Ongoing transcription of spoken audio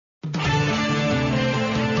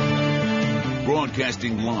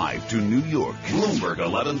Broadcasting live to New York, Bloomberg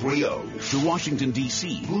 1130. To Washington,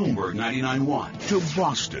 D.C., Bloomberg 99.1. To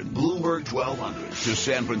Boston, Bloomberg 1200. To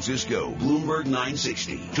San Francisco, Bloomberg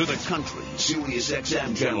 960. To the country, Sirius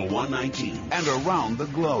XM Channel 119. And around the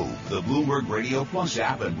globe, the Bloomberg Radio Plus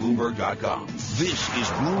app and Bloomberg.com. This is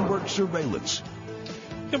Bloomberg Surveillance.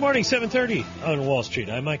 Good morning, 7:30 on Wall Street.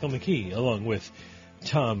 I'm Michael McKee, along with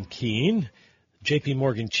Tom Keene. J.P.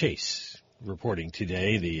 Morgan Chase reporting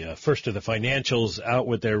today. The first of the financials out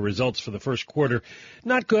with their results for the first quarter.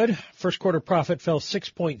 Not good. First quarter profit fell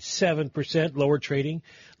 6.7%. Lower trading,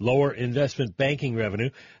 lower investment banking revenue.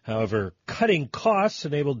 However, cutting costs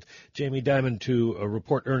enabled Jamie Dimon to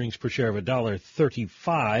report earnings per share of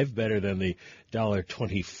 $1.35, better than the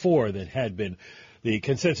 $1.24 that had been the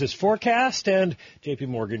consensus forecast, and J.P.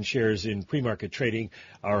 Morgan shares in pre-market trading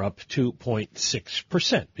are up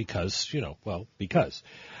 2.6% because.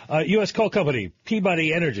 U.S. coal company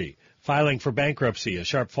Peabody Energy filing for bankruptcy, a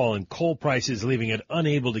sharp fall in coal prices leaving it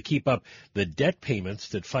unable to keep up the debt payments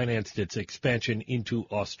that financed its expansion into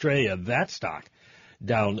Australia. That stock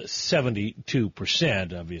down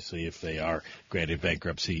 72%. Obviously, if they are granted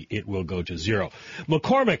bankruptcy, it will go to zero.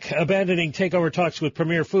 McCormick abandoning takeover talks with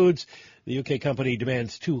Premier Foods. The UK company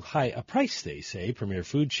demands too high a price, they say. Premier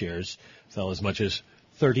Food shares fell as much as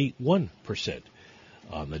 31%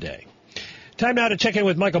 on the day. Time now to check in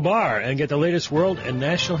with Michael Barr and get the latest world and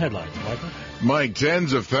national headlines. Michael? Mike,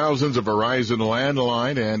 tens of thousands of Verizon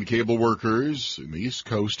landline and cable workers in the East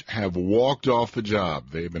Coast have walked off the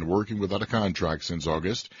job. They've been working without a contract since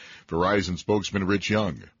August. Verizon spokesman Rich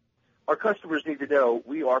Young. Our customers need to know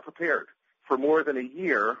we are prepared. For more than a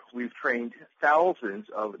year, we've trained thousands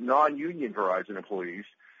of non-union Verizon employees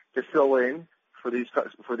to fill in for these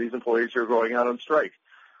employees who are going out on strike.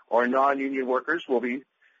 Our non-union workers will be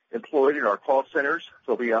employed in our call centers.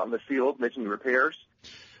 They'll be out in the field making repairs.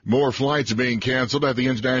 More flights are being canceled at the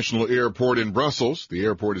international airport in Brussels. The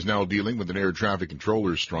airport is now dealing with an air traffic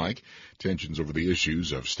controller strike. Tensions over the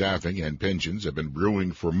issues of staffing and pensions have been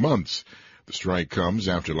brewing for months. The strike comes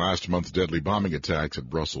after last month's deadly bombing attacks at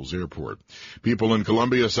Brussels Airport. People in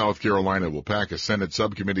Columbia, South Carolina will pack a Senate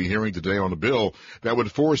subcommittee hearing today on a bill that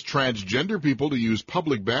would force transgender people to use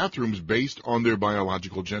public bathrooms based on their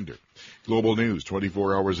biological gender. Global news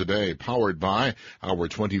 24 hours a day, powered by our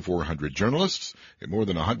 2,400 journalists and more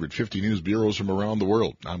than 150 news bureaus from around the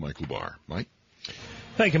world. I'm Michael Barr. Mike?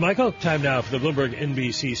 Thank you, Michael. Time now for the Bloomberg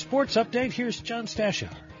NBC Sports Update. Here's John Straszheim.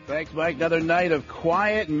 Thanks, Mike. Another night of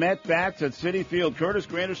quiet Met bats at Citi Field. Curtis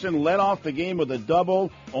Granderson led off the game with a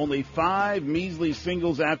double. Only 5 measly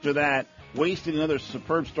singles after that. Wasting another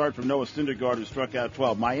superb start from Noah Syndergaard, who struck out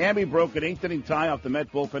 12. Miami broke an 8th-inning tie off the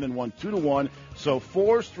Met bullpen and won 2-1. So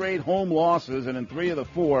 4 straight home losses, and in 3 of the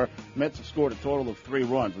 4, Mets have scored a total of 3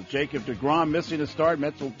 runs. With Jacob deGrom missing a start,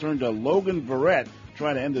 Mets will turn to Logan Verrett,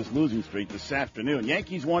 try to end this losing streak this afternoon.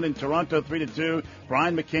 Yankees won in Toronto 3-2.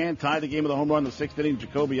 Brian McCann tied the game with a home run in the 6th inning.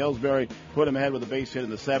 Jacoby Ellsbury put him ahead with a base hit in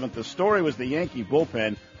the 7th. The story was the Yankee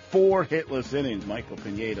bullpen. 4 hitless innings. Michael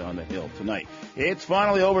Pineda on the hill tonight. It's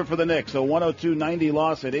finally over for the Knicks. A 102-90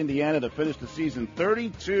 loss at Indiana to finish the season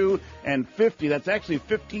 32-50. That's actually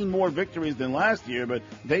 15 more victories than last year, but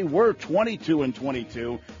they were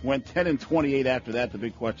 22-22. Went 10-28 after that. The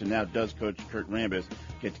big question now, does Coach Kurt Rambis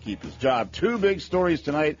get to keep his job? 2 big stories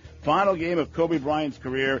tonight. Final game of Kobe Bryant's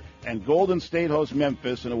career, and Golden State hosts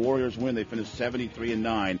Memphis in a Warriors win. They finished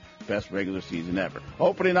 73-9. Best regular season ever.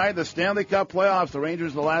 Opening night, the Stanley Cup playoffs. The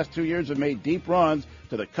Rangers the last 2 years have made deep runs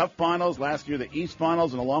to the Cup Finals. Last year, the East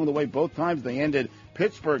Finals, and along the way, both times they ended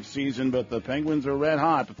Pittsburgh's season, but the Penguins are red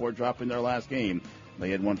hot before dropping their last game.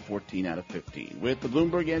 They had won 14 out of 15. With the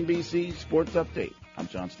Bloomberg NBC Sports Update, I'm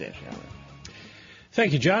John Straszheim.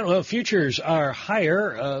 Thank you, John. Well, futures are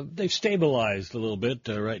higher. They've stabilized a little bit.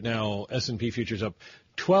 Right now, S&P futures up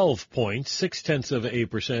 12 points,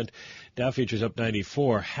 0.6%. Dow futures up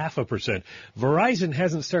 94, 0.5%. Verizon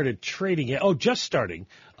hasn't started trading yet. Oh, just starting,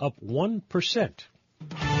 up 1%.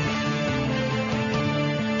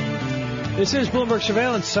 This is Bloomberg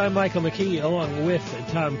Surveillance. I'm Michael McKee, along with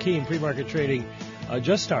Tom Keene. Pre-market trading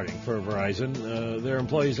just starting for Verizon. Their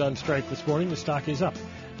employees on strike this morning. The stock is up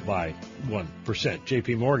by 1%.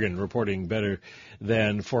 J.P. Morgan reporting better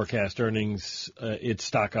than forecast earnings. Its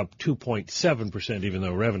stock up 2.7%, even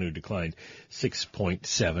though revenue declined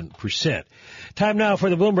 6.7%. Time now for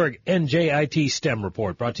the Bloomberg NJIT STEM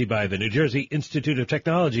report, brought to you by the New Jersey Institute of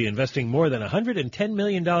Technology, investing more than $110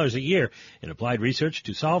 million a year in applied research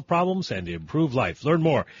to solve problems and improve life. Learn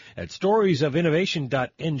more at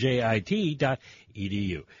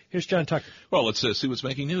storiesofinnovation.njit.edu. Here's John Tucker. Well, let's see what's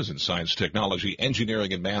making news in science, technology,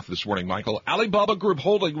 engineering, and math this morning, Michael. Alibaba Group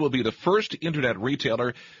Holding will be the first internet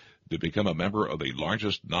retailer to become a member of the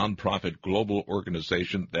largest nonprofit global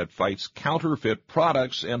organization that fights counterfeit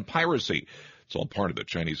products and piracy. It's all part of the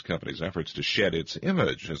Chinese company's efforts to shed its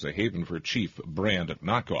image as a haven for cheap brand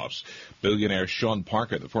knockoffs. Billionaire Sean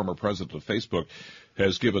Parker, the former president of Facebook,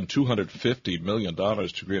 has given $250 million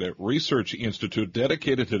to create a research institute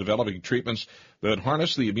dedicated to developing treatments that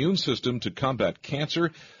harness the immune system to combat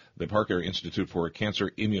cancer. The Parker Institute for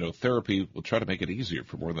Cancer Immunotherapy will try to make it easier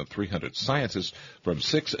for more than 300 scientists from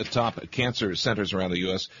 6 top cancer centers around the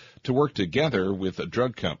U.S. to work together with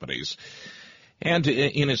drug companies. And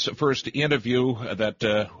in his first interview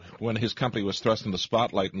when his company was thrust in the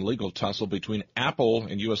spotlight in legal tussle between Apple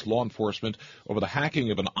and U.S. law enforcement over the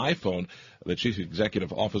hacking of an iPhone, the chief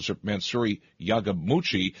executive officer, Mansuri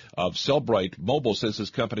Yagamuchi of Cellbrite Mobile, says his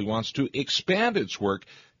company wants to expand its work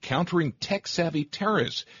countering tech-savvy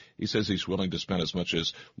terrorists. He says he's willing to spend as much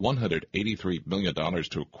as $183 million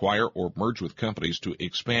to acquire or merge with companies to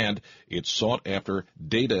expand its sought-after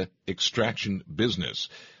data extraction business.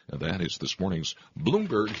 And that is this morning's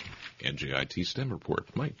Bloomberg NJIT STEM report.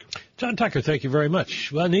 Mike. John Tucker, thank you very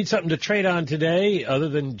much. Well, I need something to trade on today other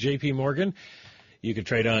than J.P. Morgan. You can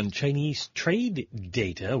trade on Chinese trade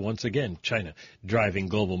data. Once again, China driving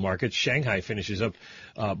global markets. Shanghai finishes up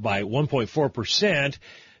by 1.4%.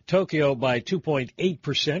 Tokyo by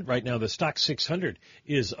 2.8%. Right now, the stock 600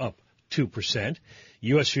 is up 2%.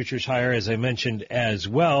 U.S. futures higher, as I mentioned, as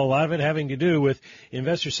well. A lot of it having to do with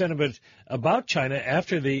investor sentiment about China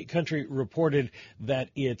after the country reported that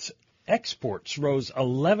its exports rose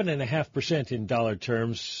 11.5% in dollar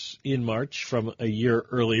terms in March from a year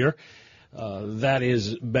earlier. That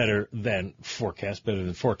is better than forecast. Better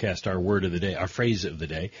than forecast, our word of the day, our phrase of the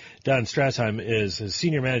day. Don Straszheim is a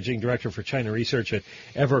Senior Managing Director for China Research at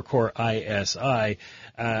Evercore ISI.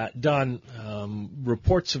 Don,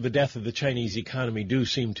 reports of the death of the Chinese economy do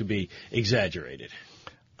seem to be exaggerated.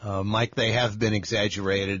 Mike, they have been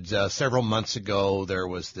exaggerated. Several months ago, there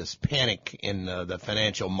was this panic in the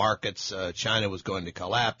financial markets. China was going to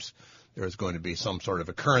collapse. There was going to be some sort of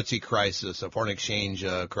a currency crisis, a foreign exchange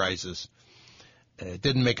crisis. It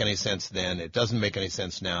didn't make any sense then. It doesn't make any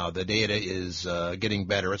sense now. The data is getting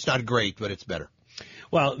better. It's not great, but it's better.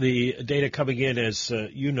 Well, the data coming in, as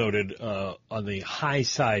you noted, on the high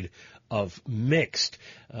side of mixed.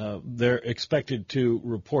 They're expected to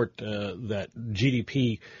report that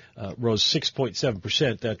GDP rose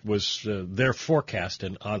 6.7%. That was their forecast,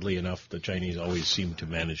 and oddly enough, the Chinese always seem to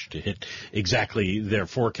manage to hit exactly their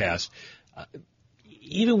forecast.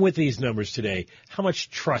 Even with these numbers today, how much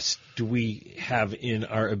trust do we have in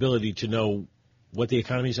our ability to know what the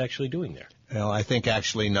economy is actually doing there? Well, I think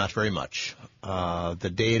actually not very much.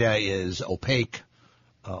 The data is opaque.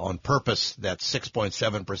 On purpose, that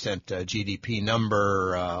 6.7% GDP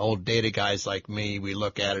number, old data guys like me, we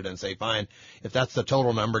look at it and say, fine, if that's the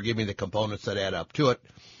total number, give me the components that add up to it.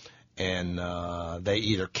 And they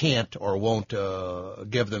either can't or won't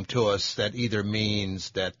give them to us. That either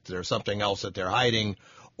means that there's something else that they're hiding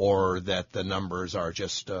or that the numbers are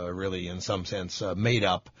just really, in some sense, made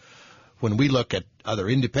up. When we look at other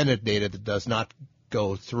independent data that does not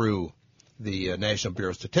go through the National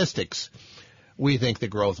Bureau of Statistics, we think the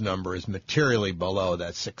growth number is materially below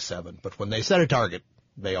that 6.7. But when they set a target,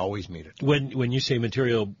 they always meet it. When you say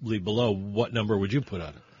materially below, what number would you put on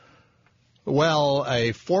it? Well,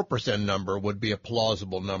 a 4% number would be a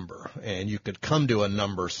plausible number, and you could come to a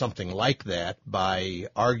number something like that by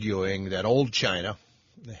arguing that old China,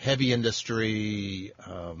 the heavy industry,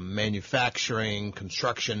 manufacturing,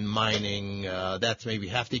 construction, mining, that's maybe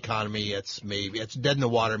half the economy. It's dead in the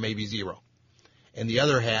water, maybe zero. And the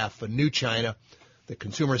other half, a new China, the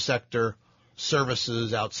consumer sector,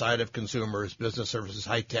 services outside of consumers, business services,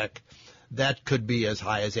 high tech, that could be as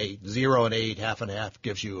high as 8. 0 and 8, half and half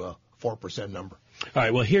gives you a 4% number. All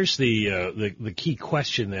right. Well, here's the key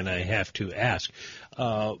question then I have to ask.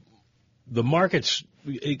 The markets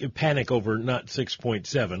panic over not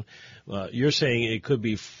 6.7. You're saying it could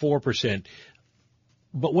be 4%.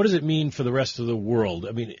 But what does it mean for the rest of the world?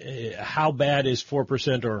 I mean, how bad is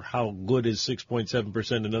 4% or how good is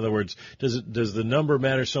 6.7%? In other words, does the number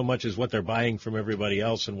matter so much as what they're buying from everybody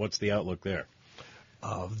else, and what's the outlook there?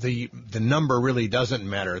 The number really doesn't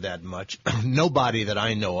matter that much. Nobody that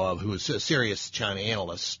I know of who is a serious China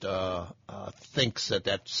analyst thinks that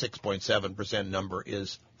 6.7% number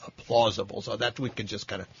is plausible. So that we can just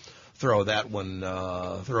kind of throw that one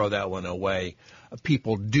away.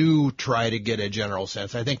 People do try to get a general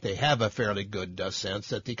sense. I think they have a fairly good sense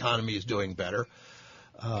that the economy is doing better.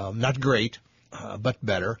 Not great, but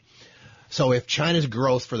better. So if China's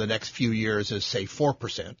growth for the next few years is, say,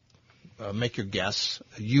 4%, make your guess.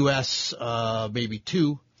 U.S. Maybe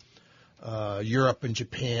 2, Europe and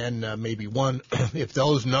Japan, maybe one. If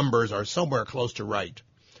those numbers are somewhere close to right,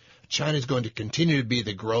 China is going to continue to be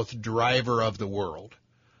the growth driver of the world,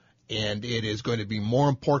 and it is going to be more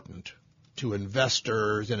important to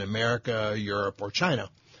investors in America, Europe, or China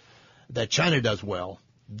that China does well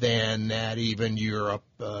than that even Europe,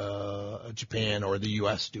 Japan, or the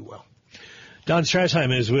U.S. do well. Don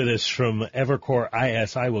Straszheim is with us from Evercore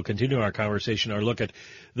ISI. We'll continue our conversation, our look at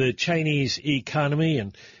the Chinese economy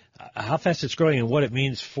and how fast it's growing and what it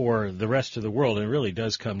means for the rest of the world. And it really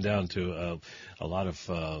does come down to a lot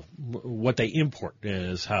of what they import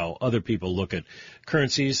is how other people look at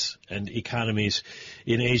currencies and economies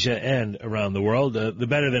in Asia and around the world. The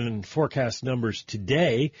better than forecast numbers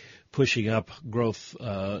today pushing up growth,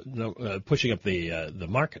 pushing up the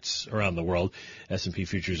markets around the world. S&P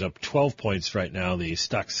futures up 12 points right now. The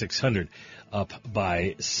stock 600 up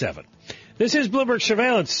by 7. This is Bloomberg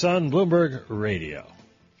Surveillance on Bloomberg Radio.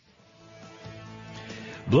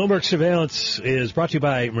 Bloomberg Surveillance is brought to you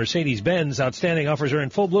by Mercedes-Benz. Outstanding offers are in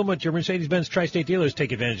full bloom at your Mercedes-Benz tri-state dealers.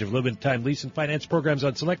 Take advantage of limited time lease and finance programs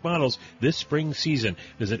on select models this spring season.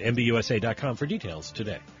 Visit MBUSA.com for details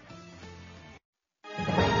today.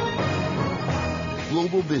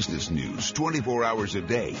 Global business news 24 hours a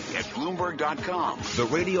day at Bloomberg.com, the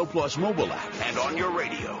Radio Plus mobile app, and on your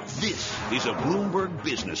radio. This is a Bloomberg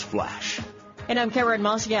Business Flash. And I'm Karen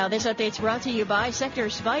Moscow. This update's brought to you by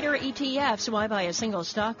Sector Spider ETFs. Why buy a single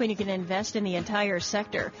stock when you can invest in the entire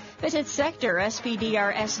sector? Visit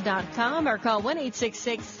sectorspdrs.com or call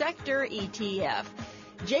 1-866-SECTOR-ETF.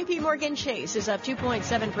 JP Morgan Chase is up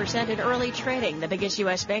 2.7% in early trading, the biggest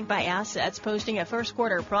U.S. bank by assets, posting a first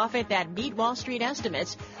quarter profit that beat Wall Street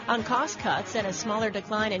estimates on cost cuts and a smaller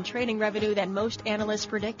decline in trading revenue than most analysts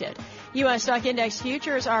predicted. U.S. stock index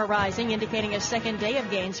futures are rising, indicating a second day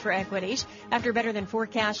of gains for equities after better than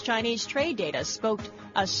forecast Chinese trade data stoked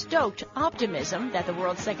optimism that the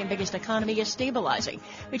world's second biggest economy is stabilizing.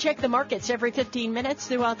 We check the markets every 15 minutes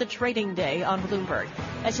throughout the trading day on Bloomberg.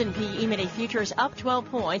 S&P E-mini futures up 12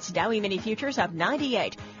 points, Dow E-mini futures up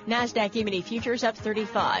 98, NASDAQ E-mini futures up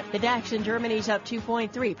 35, the DAX in Germany's up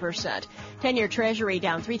 2.3%, 10-year Treasury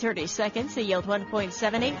down 3/30 seconds, the yield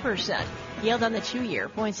 1.78%, yield on the 2-year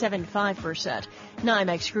 0.75%,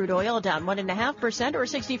 NYMEX crude oil down 1.5% or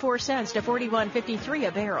 64 cents to $41.53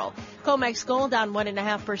 a barrel, COMEX gold down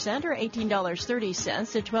 1.5% or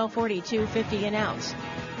 $18.30 to $1242.50 an ounce.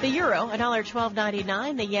 The euro,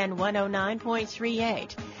 $1.12.99, the yen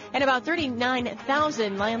 109.38. And about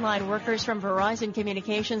 39,000 landline workers from Verizon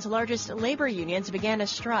Communications' largest labor unions began a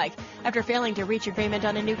strike after failing to reach agreement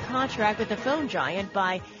on a new contract with the phone giant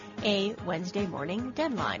by a Wednesday morning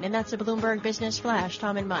deadline. And that's a Bloomberg Business Flash.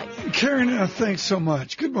 Tom and Mike. Karen, thanks so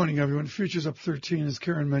much. Good morning, everyone. Futures up 13, as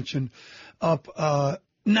Karen mentioned, up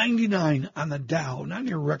 99 on the Dow, not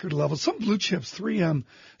near record level. Some blue chips, 3M,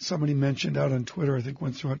 somebody mentioned out on Twitter, I think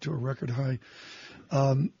went through to a record high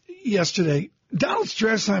yesterday. Donald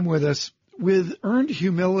Straszheim with us with earned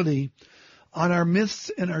humility on our myths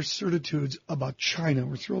and our certitudes about China.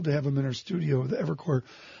 We're thrilled to have him in our studio, the Evercore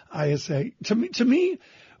ISI. To me,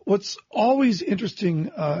 what's always interesting,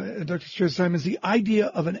 Dr. Straszheim, is the idea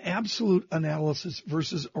of an absolute analysis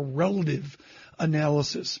versus a relative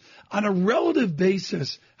analysis. On a relative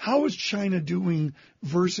basis, how is China doing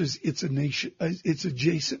versus its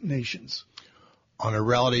adjacent nations? On a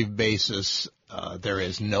relative basis, there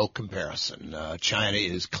is no comparison. China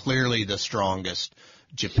is clearly the strongest.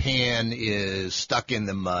 Japan is stuck in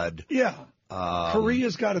the mud. Yeah.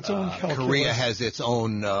 Korea's got its own calculus. Korea has its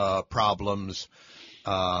own problems.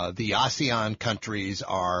 The ASEAN countries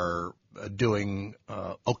are doing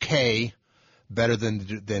okay, better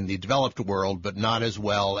than the developed world, but not as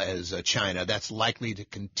well as China. That's likely to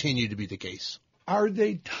continue to be the case. Are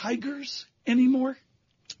they tigers anymore?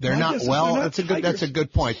 They're not. Well, that's a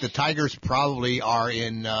good point. The tigers probably are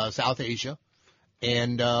in South Asia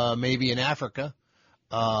and maybe in Africa,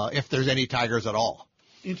 if there's any tigers at all.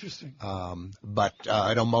 Interesting. But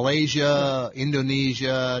Malaysia,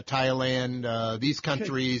 Indonesia, Thailand, these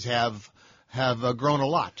countries have grown a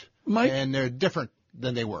lot, Mike, and they're different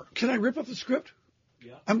than they were. Can I rip up the script?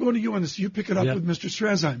 Yeah. I'm going to you on this. You pick it up with Mr.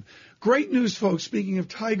 Straszheim. Great news, folks. Speaking of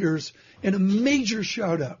tigers, and a major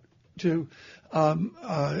shout out to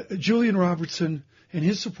Julian Robertson and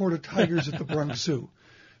his support of tigers at the Bronx Zoo.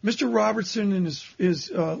 Mr. Robertson and his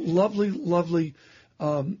lovely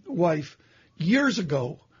wife years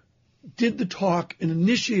ago did the talk and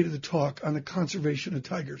initiated the talk on the conservation of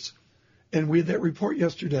tigers. And we had that report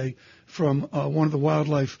yesterday from one of the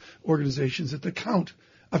wildlife organizations that the count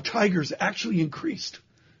of tigers actually increased.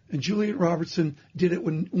 And Julian Robertson did it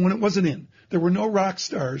when it wasn't in. There were no rock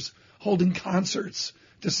stars holding concerts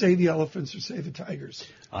to say the elephants or say the tigers.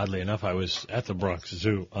 Oddly enough, I was at the Bronx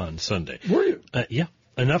Zoo on Sunday. Were you? Yeah.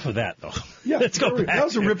 Enough of that, though. Yeah, Let's go back. That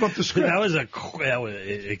was a rip up the script. That was an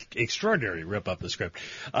extraordinary rip up the script.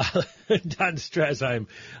 Don Straszheim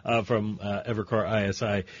from Evercore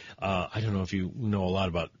ISI. I don't know if you know a lot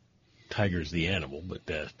about tigers, the animal, but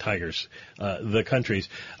tigers, the countries.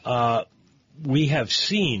 We have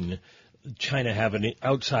seen China have an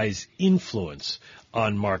outsized influence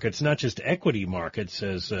on markets, not just equity markets,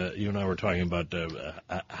 as you and I were talking about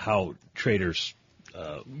how traders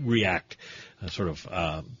react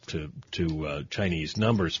to Chinese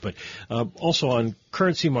numbers, but also on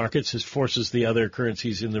currency markets, this forces the other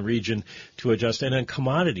currencies in the region to adjust, and on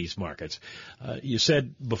commodities markets. You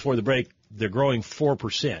said before the break they're growing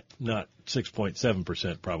 4%, not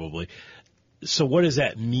 6.7% probably. So what does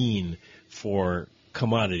that mean for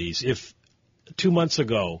commodities? If 2 months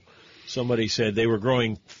ago somebody said they were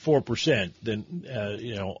growing 4%,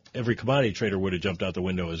 then every commodity trader would have jumped out the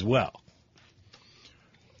window as well.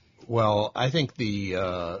 Well, I think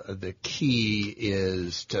the key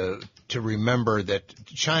is to remember that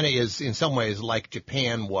China is in some ways like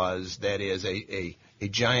Japan was, that is a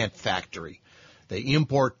giant factory. They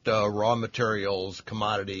import raw materials,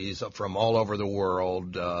 commodities from all over the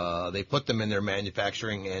world. They put them in their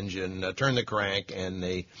manufacturing engine, turn the crank, and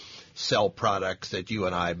they sell products that you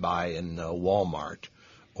and I buy in Walmart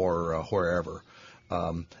or wherever.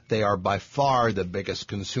 They are by far the biggest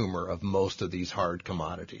consumer of most of these hard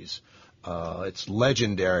commodities. It's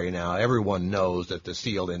legendary now. Everyone knows that the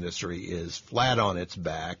steel industry is flat on its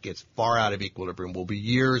back. It's far out of equilibrium. Will be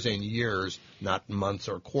years and years, not months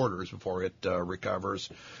or quarters, before it recovers.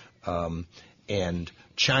 And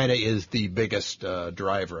China is the biggest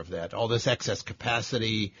driver of that. All this excess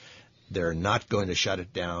capacity, they're not going to shut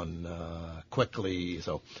it down quickly.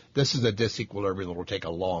 So this is a disequilibrium that will take a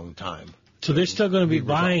long time. So they're still going to be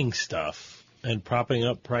buying stuff and propping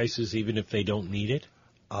up prices even if they don't need it?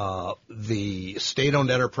 The state-owned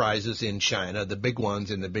enterprises in China, the big ones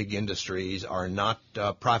in the big industries, are not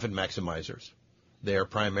profit maximizers. They're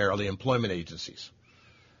primarily employment agencies.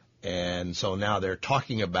 And so now they're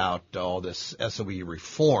talking about all this SOE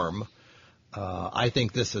reform. I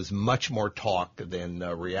think this is much more talk than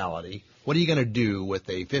reality. What are you going to do with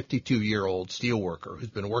a 52-year-old steel worker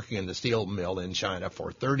who's been working in the steel mill in China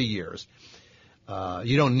for 30 years?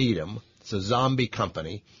 You don't need him. It's a zombie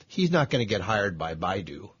company. He's not going to get hired by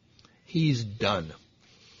Baidu. He's done.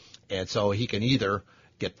 And so he can either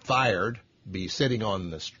get fired, be sitting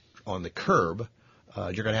on the curb.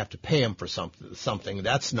 You're going to have to pay him for something.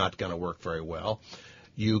 That's not going to work very well.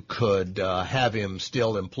 You could have him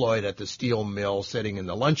still employed at the steel mill sitting in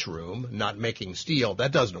the lunchroom, not making steel.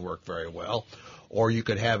 That doesn't work very well. Or you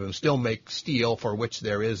could have him still make steel for which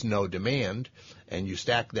there is no demand, and you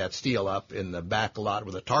stack that steel up in the back lot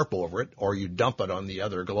with a tarp over it, or you dump it on the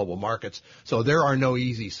other global markets. So there are no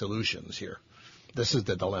easy solutions here. This is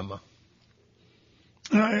the dilemma.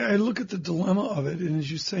 I look at the dilemma of it, and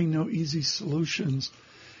as you say, no easy solutions.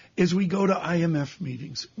 As we go to IMF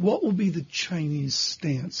meetings, what will be the Chinese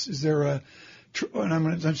stance? Is there and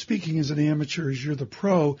I'm speaking as an amateur, as you're the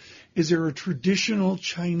pro, is there a traditional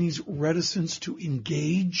Chinese reticence to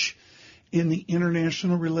engage in the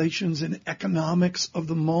international relations and economics of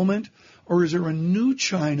the moment, or is there a new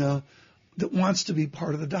China that wants to be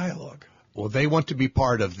part of the dialogue? Well, they want to be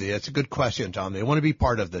part of it's a good question, Tom. They want to be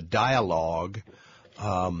part of the dialogue,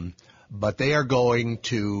 but they are going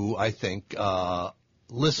to, I think,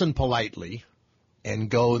 listen politely and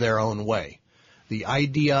go their own way. The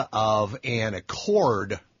idea of an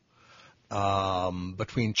accord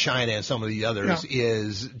between China and some of the others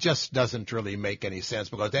just doesn't really make any sense,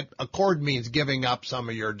 because that accord means giving up some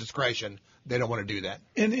of your discretion. They don't want to do that.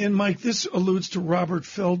 And Mike, this alludes to Robert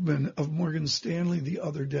Feldman of Morgan Stanley the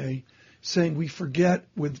other day, saying we forget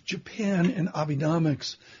with Japan and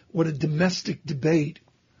Abenomics what a domestic debate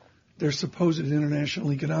their supposed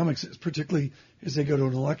international economics is, particularly as they go to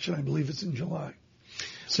an election. I believe it's in July.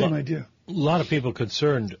 Same idea. A lot of people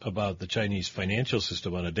concerned about the Chinese financial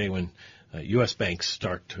system on a day when U.S. banks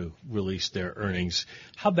start to release their earnings.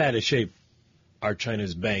 How bad a shape are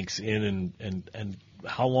China's banks in, and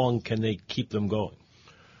how long can they keep them going?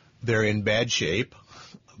 They're in bad shape,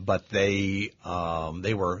 but they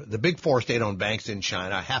were the big four state-owned banks in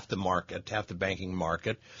China, half the banking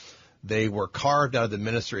market. They were carved out of the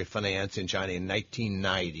Ministry of Finance in China in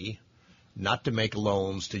 1990, not to make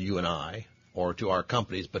loans to you and I or to our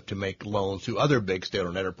companies, but to make loans to other big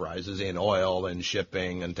state-owned enterprises in oil and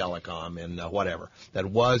shipping and telecom and whatever. That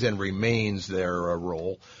was and remains their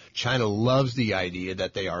role. China loves the idea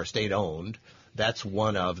that they are state-owned. That's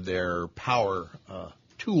one of their power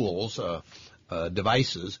tools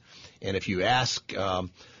devices. And if you ask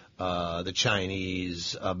the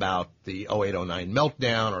Chinese about the 08-09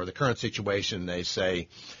 meltdown or the current situation, they say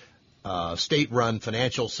state-run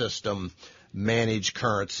financial system, managed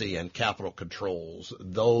currency, and capital controls.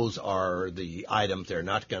 Those are the items they're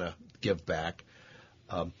not going to give back.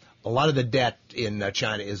 A lot of the debt in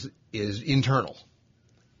China is internal.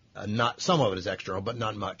 Not some of it is external, but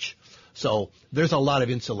not much. So there's a lot of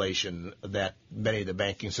insulation that many of the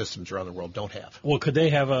banking systems around the world don't have. Well, could they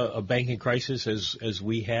have a banking crisis as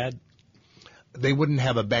we had? They wouldn't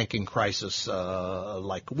have a banking crisis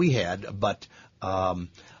like we had, but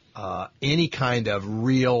any kind of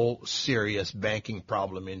real serious banking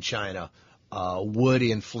problem in China would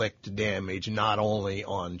inflict damage not only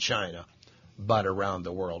on China, but around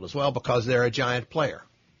the world as well, because they're a giant player.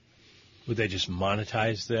 Would they just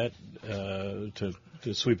monetize that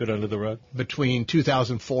to sweep it under the rug? Between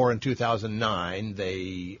 2004 and 2009,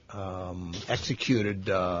 they executed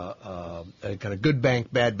kind of good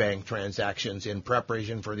bank, bad bank transactions in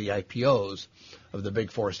preparation for the IPOs of the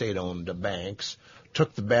big four state-owned banks,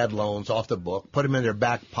 took the bad loans off the book, put them in their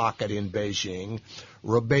back pocket in Beijing,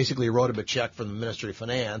 basically wrote them a check from the Ministry of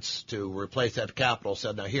Finance to replace that capital,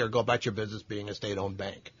 said, now here, go about your business being a state-owned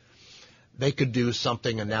bank. They could do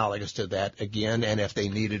something analogous to that again, and if they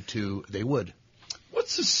needed to, they would.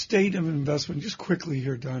 What's the state of investment? Just quickly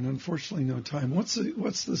here, Don. Unfortunately, no time. What's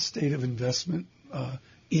the state of investment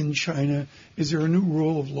in China? Is there a new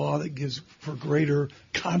rule of law that gives for greater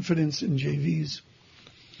confidence in JVs?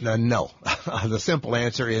 No. The simple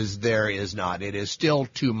answer is there is not. It is still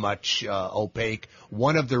too much opaque.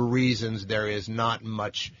 One of the reasons there is not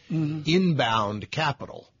much inbound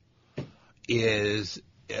capital is,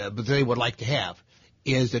 but they would like to have,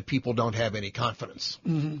 is that people don't have any confidence.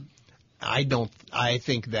 I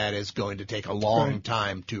think that is going to take a long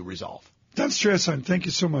time to resolve. Don Straszheim, thank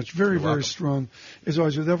you so much. Very, very strong, as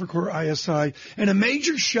always, with Evercore ISI. And a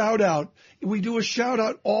major shout-out. We do a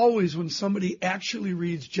shout-out always when somebody actually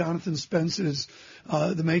reads Jonathan Spence's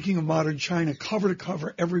The Making of Modern China, cover to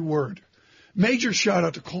cover, every word. Major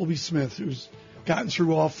shout-out to Colby Smith, who's gotten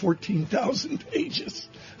through all 14,000 pages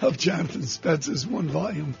of Jonathan Spence's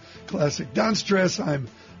one-volume classic. Don Straszheim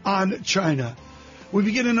on China. We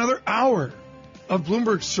begin another hour of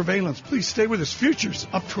Bloomberg Surveillance. Please stay with us. Futures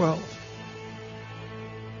up 12.